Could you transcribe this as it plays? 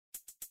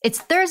It's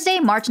Thursday,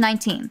 March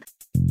 19th.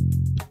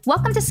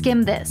 Welcome to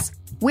Skim This.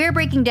 We're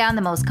breaking down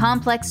the most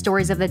complex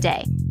stories of the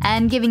day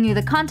and giving you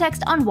the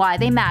context on why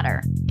they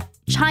matter.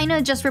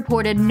 China just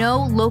reported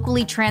no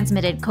locally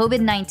transmitted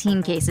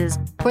COVID-19 cases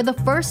for the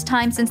first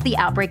time since the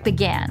outbreak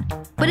began,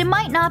 but it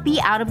might not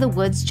be out of the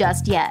woods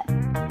just yet.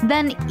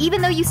 Then,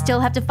 even though you still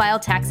have to file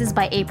taxes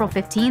by April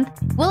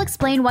 15th, we'll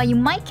explain why you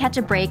might catch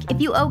a break if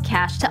you owe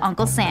cash to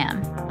Uncle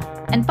Sam.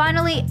 And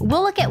finally,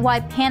 we'll look at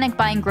why panic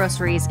buying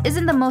groceries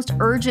isn't the most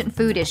urgent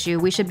food issue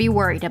we should be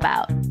worried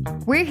about.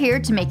 We're here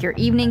to make your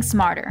evening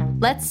smarter.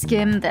 Let's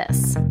skim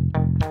this.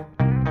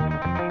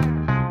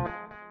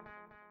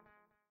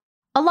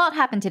 A lot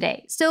happened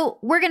today, so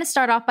we're going to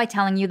start off by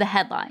telling you the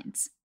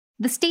headlines.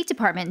 The State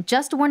Department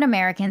just warned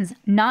Americans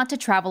not to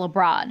travel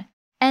abroad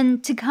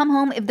and to come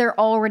home if they're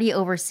already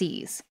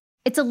overseas.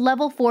 It's a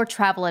level 4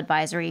 travel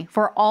advisory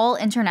for all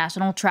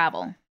international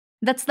travel.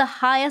 That's the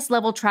highest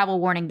level travel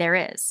warning there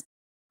is.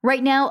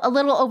 Right now, a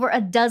little over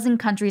a dozen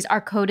countries are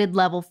coded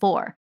level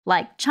 4,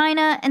 like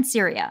China and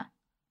Syria.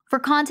 For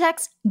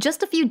context,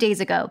 just a few days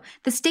ago,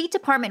 the State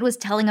Department was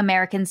telling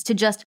Americans to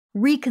just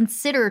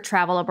reconsider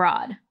travel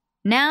abroad.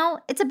 Now,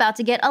 it's about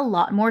to get a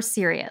lot more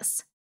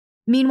serious.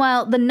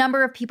 Meanwhile, the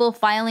number of people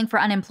filing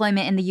for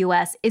unemployment in the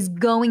US is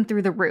going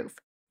through the roof.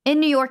 In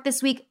New York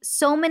this week,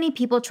 so many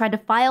people tried to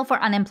file for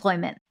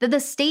unemployment that the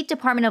State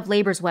Department of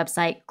Labor's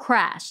website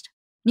crashed.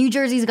 New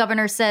Jersey's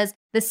governor says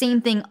the same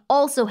thing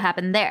also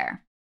happened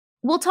there.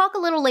 We'll talk a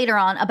little later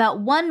on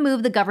about one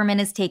move the government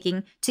is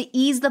taking to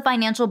ease the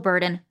financial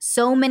burden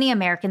so many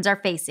Americans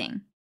are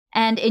facing.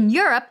 And in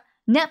Europe,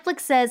 Netflix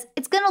says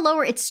it's going to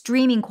lower its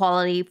streaming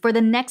quality for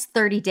the next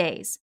 30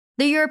 days.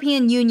 The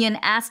European Union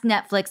asked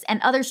Netflix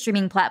and other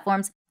streaming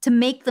platforms to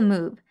make the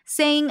move,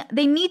 saying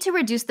they need to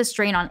reduce the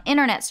strain on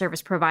internet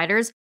service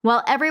providers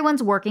while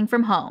everyone's working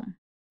from home.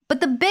 But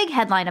the big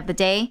headline of the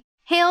day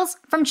hails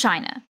from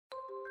China.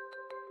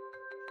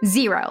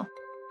 0.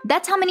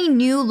 That's how many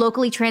new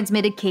locally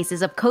transmitted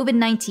cases of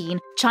COVID-19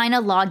 China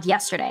logged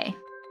yesterday.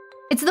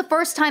 It's the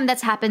first time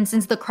that's happened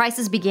since the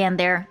crisis began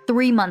there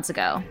 3 months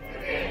ago.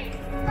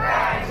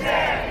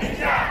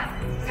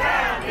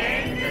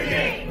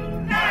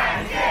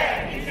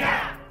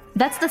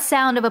 That's the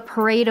sound of a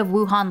parade of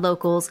Wuhan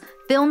locals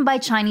filmed by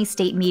Chinese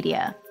state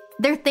media.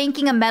 They're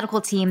thanking a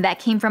medical team that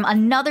came from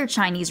another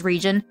Chinese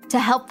region to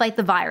help fight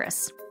the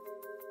virus.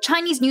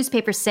 Chinese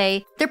newspapers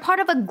say they're part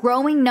of a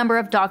growing number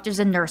of doctors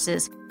and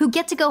nurses who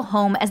get to go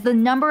home as the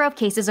number of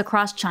cases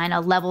across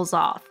China levels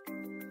off.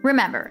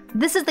 Remember,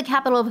 this is the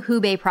capital of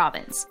Hubei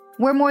province,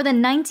 where more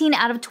than 19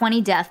 out of 20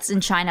 deaths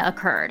in China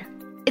occurred.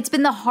 It's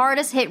been the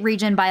hardest hit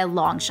region by a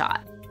long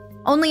shot.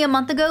 Only a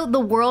month ago, the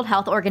World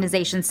Health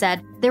Organization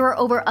said there were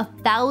over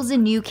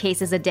 1,000 new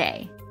cases a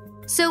day.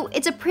 So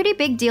it's a pretty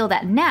big deal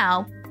that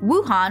now,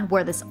 Wuhan,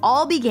 where this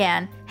all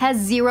began, has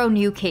 0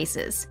 new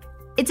cases.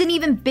 It's an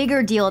even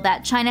bigger deal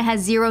that China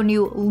has 0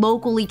 new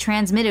locally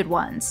transmitted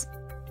ones.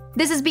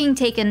 This is being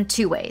taken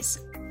 2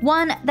 ways.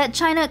 1, that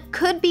China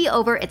could be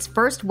over its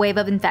first wave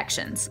of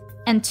infections.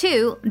 And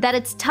 2, that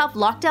its tough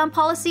lockdown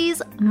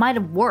policies might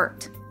have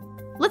worked.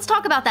 Let's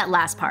talk about that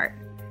last part.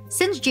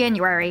 Since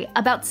January,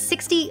 about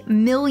 60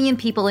 million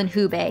people in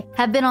Hubei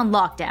have been on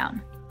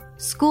lockdown.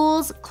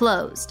 Schools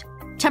closed.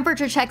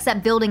 Temperature checks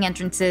at building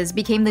entrances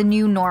became the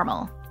new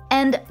normal.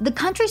 And the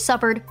country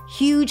suffered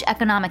huge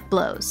economic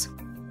blows.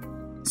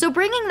 So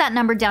bringing that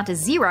number down to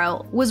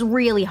 0 was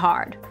really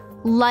hard.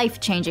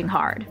 Life-changing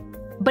hard.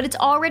 But it's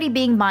already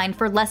being mined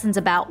for lessons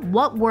about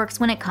what works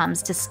when it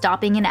comes to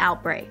stopping an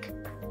outbreak.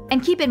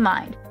 And keep in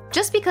mind,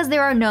 just because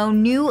there are no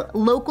new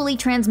locally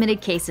transmitted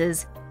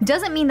cases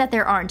doesn't mean that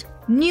there aren't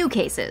new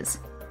cases.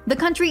 The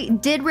country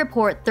did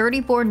report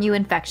 34 new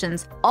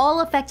infections,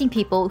 all affecting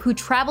people who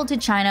traveled to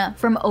China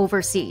from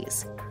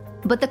overseas.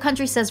 But the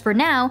country says for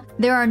now,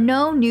 there are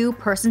no new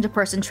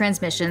person-to-person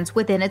transmissions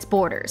within its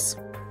borders.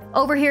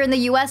 Over here in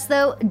the US,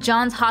 though,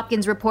 Johns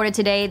Hopkins reported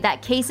today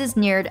that cases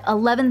neared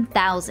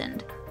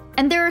 11,000.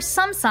 And there are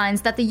some signs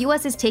that the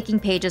US is taking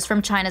pages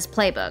from China's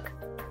playbook.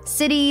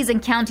 Cities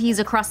and counties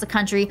across the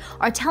country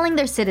are telling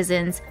their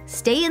citizens,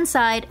 stay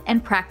inside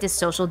and practice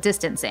social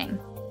distancing.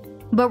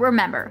 But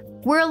remember,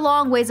 we're a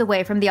long ways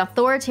away from the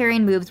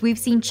authoritarian moves we've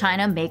seen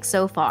China make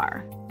so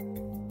far.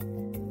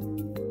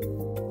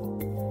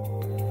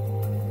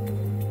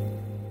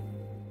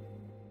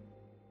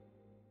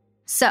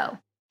 So,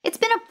 it's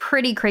been a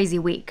pretty crazy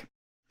week.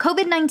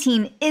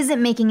 COVID-19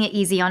 isn't making it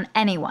easy on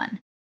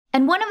anyone.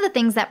 And one of the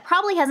things that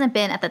probably hasn't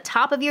been at the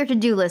top of your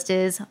to-do list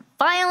is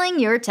filing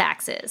your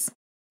taxes.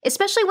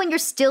 Especially when you're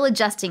still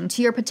adjusting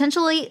to your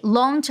potentially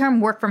long-term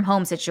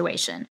work-from-home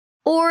situation,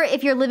 or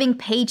if you're living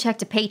paycheck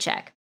to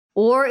paycheck,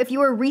 or if you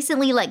were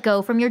recently let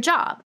go from your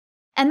job.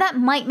 And that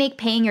might make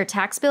paying your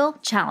tax bill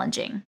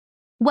challenging.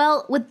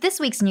 Well, with this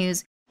week's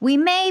news, we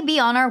may be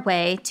on our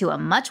way to a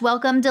much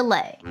welcome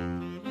delay.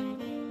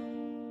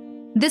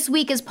 This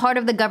week, as part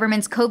of the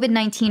government's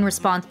COVID-19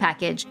 response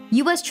package,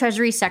 U.S.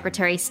 Treasury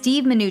Secretary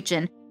Steve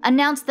Mnuchin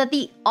announced that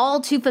the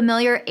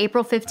all-too-familiar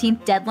April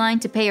 15th deadline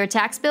to pay your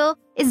tax bill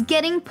is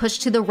getting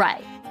pushed to the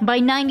right by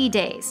 90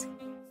 days.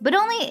 but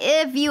only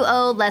if you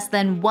owe less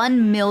than $1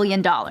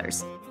 million.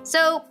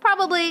 So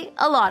probably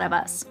a lot of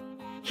us.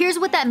 Here's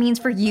what that means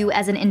for you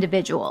as an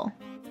individual.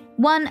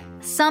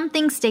 1, some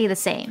things stay the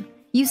same.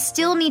 You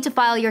still need to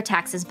file your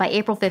taxes by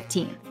April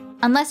 15th,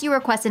 unless you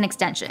request an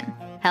extension.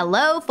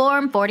 Hello,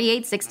 Form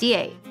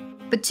 4868.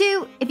 But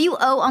 2, if you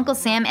owe Uncle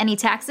Sam any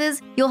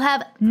taxes, you'll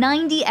have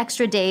 90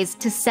 extra days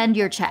to send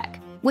your check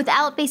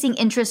without facing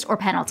interest or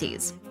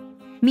penalties.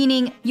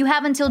 Meaning you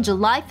have until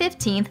July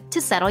 15th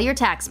to settle your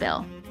tax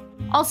bill.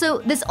 Also,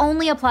 this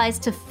only applies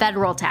to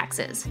federal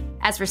taxes.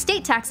 As for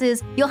state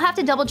taxes, you'll have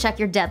to double-check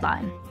your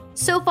deadline.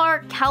 So far,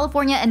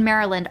 California and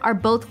Maryland are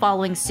both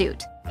following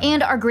suit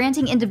and are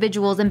granting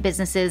individuals and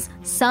businesses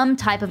some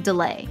type of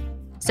delay.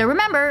 So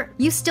remember,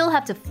 you still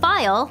have to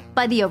file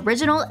by the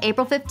original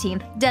April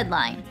 15th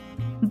deadline.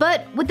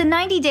 But with the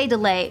 90-day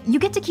delay, you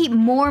get to keep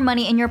more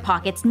money in your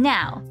pockets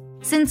now,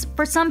 since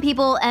for some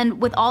people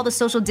and with all the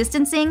social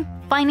distancing,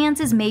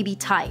 finances may be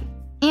tight.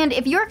 And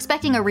if you're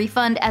expecting a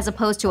refund as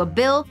opposed to a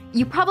bill,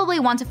 you probably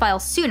want to file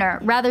sooner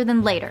rather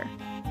than later.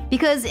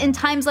 Because in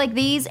times like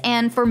these,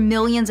 and for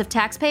millions of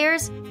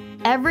taxpayers,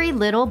 every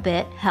little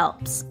bit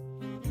helps.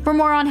 For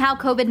more on how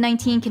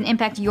COVID-19 can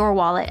impact your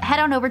wallet, head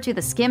on over to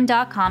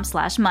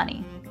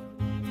theskimm.com/money.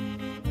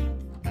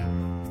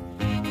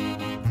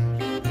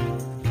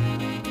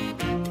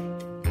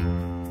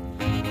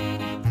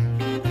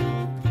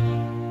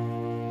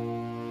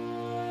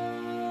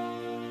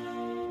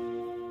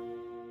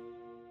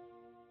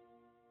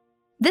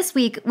 This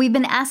week, we've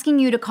been asking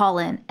you to call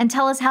in and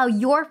tell us how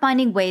you're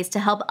finding ways to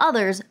help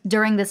others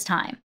during this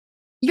time.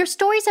 Your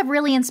stories have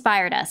really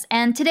inspired us,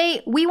 and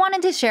today we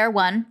wanted to share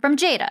one from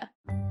Jada.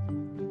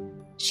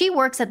 She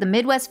works at the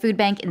Midwest Food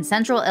Bank in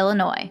Central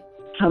Illinois.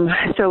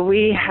 So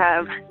we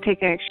have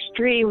taken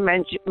extreme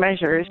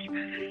measures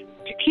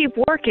to keep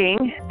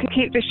working, to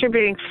keep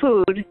distributing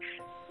food,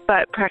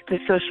 but practice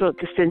social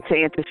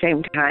distancing at the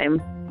same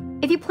time.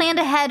 If you planned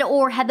ahead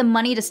or had the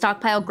money to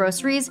stockpile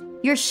groceries,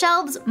 your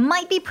shelves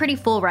might be pretty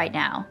full right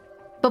now.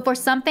 But for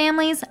some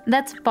families,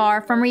 that's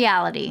far from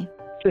reality.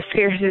 The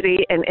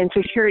scarcity and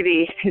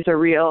insecurity is a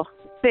real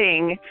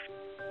thing,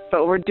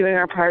 but we're doing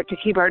our part to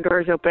keep our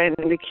doors open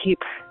and to keep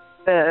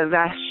the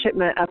vast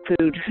shipment of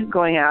food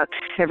going out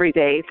every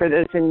day for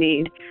those in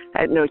need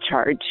at no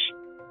charge.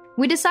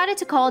 We decided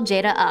to call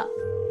Jada up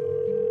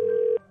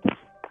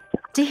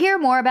to hear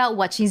more about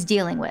what she's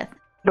dealing with.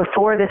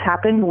 Before this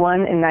happened,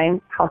 1 in 9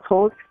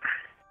 households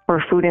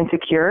were food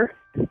insecure.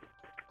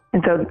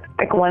 And so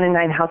 1 in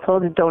 9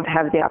 households don't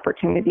have the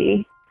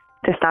opportunity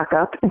to stock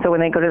up. And so when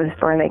they go to the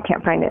store and they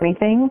can't find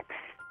anything,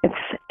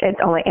 it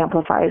only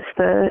amplifies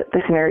the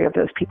scenario of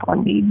those people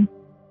in need.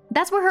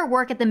 That's where her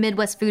work at the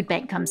Midwest Food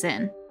Bank comes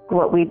in.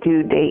 What we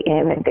do day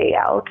in and day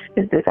out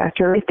is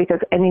disaster relief, because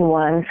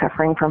anyone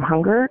suffering from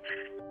hunger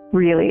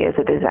really is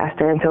a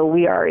disaster. And so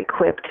we are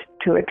equipped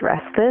to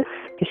address this.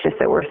 It's just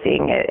that we're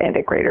seeing it at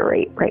a greater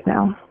rate right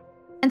now.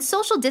 And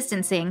social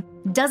distancing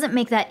doesn't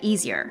make that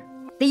easier.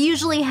 They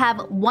usually have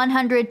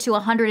 100 to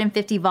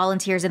 150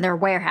 volunteers in their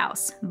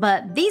warehouse.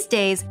 But these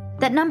days,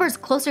 that number's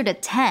closer to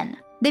 10.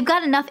 They've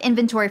got enough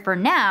inventory for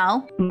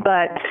now.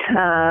 But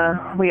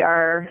we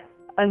are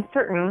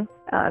uncertain.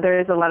 There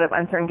is a lot of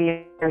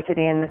uncertainty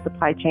in the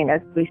supply chain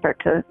as we start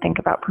to think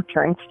about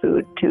procuring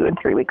food 2 and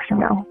 3 weeks from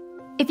now.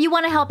 If you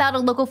want to help out a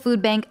local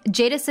food bank,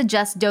 Jada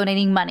suggests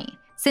donating money,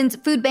 since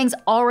food banks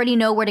already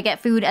know where to get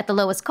food at the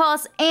lowest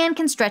cost and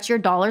can stretch your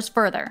dollars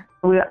further.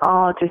 We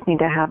all just need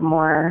to have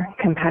more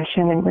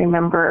compassion and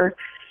remember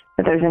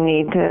that there's a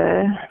need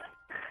to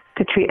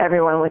treat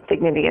everyone with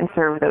dignity and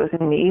serve those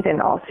in need in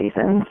all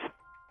seasons.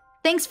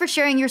 Thanks for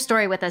sharing your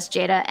story with us,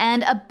 Jada,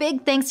 and a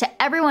big thanks to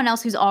everyone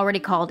else who's already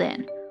called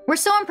in. We're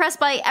so impressed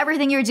by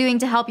everything you're doing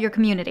to help your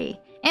community,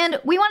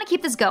 and we want to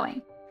keep this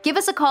going. Give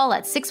us a call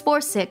at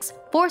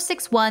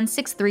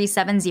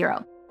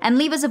 646-461-6370 and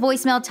leave us a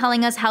voicemail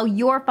telling us how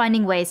you're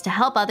finding ways to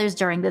help others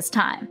during this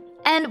time.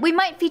 And we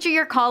might feature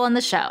your call on the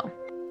show.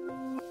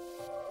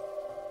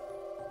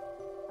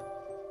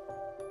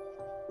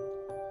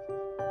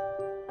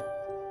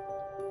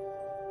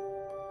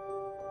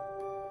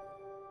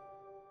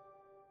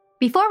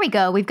 Before we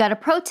go, we've got a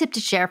pro tip to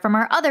share from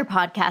our other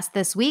podcast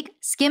this week,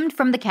 Skimmed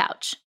from the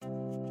Couch.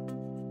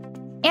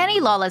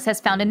 Annie Lawless has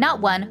founded not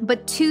one,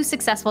 but 2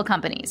 successful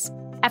companies.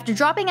 After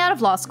dropping out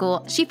of law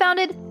school, she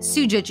founded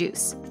Suja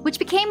Juice, which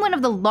became one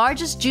of the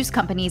largest juice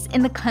companies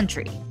in the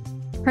country.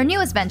 Her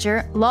newest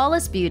venture,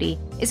 Lawless Beauty,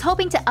 is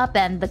hoping to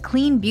upend the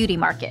clean beauty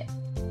market.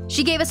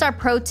 She gave us our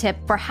pro tip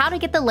for how to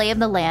get the lay of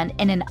the land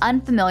in an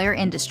unfamiliar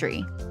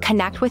industry.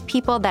 Connect with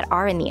people that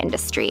are in the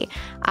industry.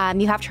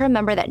 You have to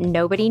remember that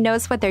nobody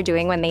knows what they're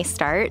doing when they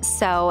start,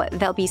 so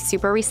they'll be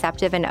super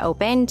receptive and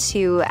open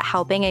to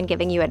helping and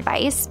giving you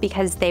advice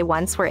because they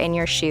once were in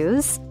your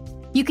shoes.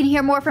 You can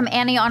hear more from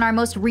Annie on our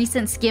most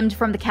recent Skimmed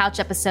from the Couch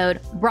episode,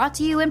 brought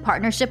to you in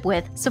partnership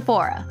with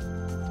Sephora.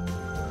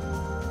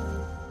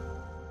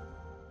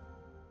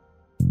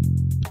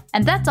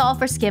 And that's all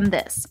for Skim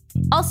This.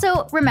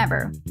 Also,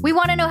 remember, we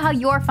want to know how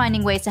you're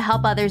finding ways to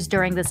help others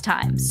during this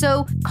time.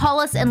 So call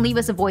us and leave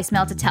us a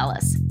voicemail to tell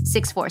us.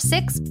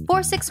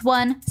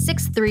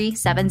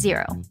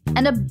 646-461-6370.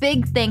 And a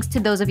big thanks to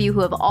those of you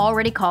who have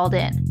already called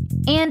in.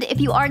 And if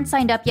you aren't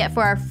signed up yet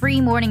for our free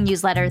morning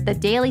newsletter, The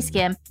Daily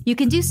Skim, you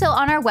can do so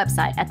on our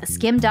website at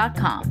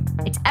theskim.com.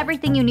 It's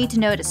everything you need to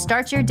know to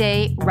start your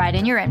day right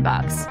in your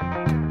inbox.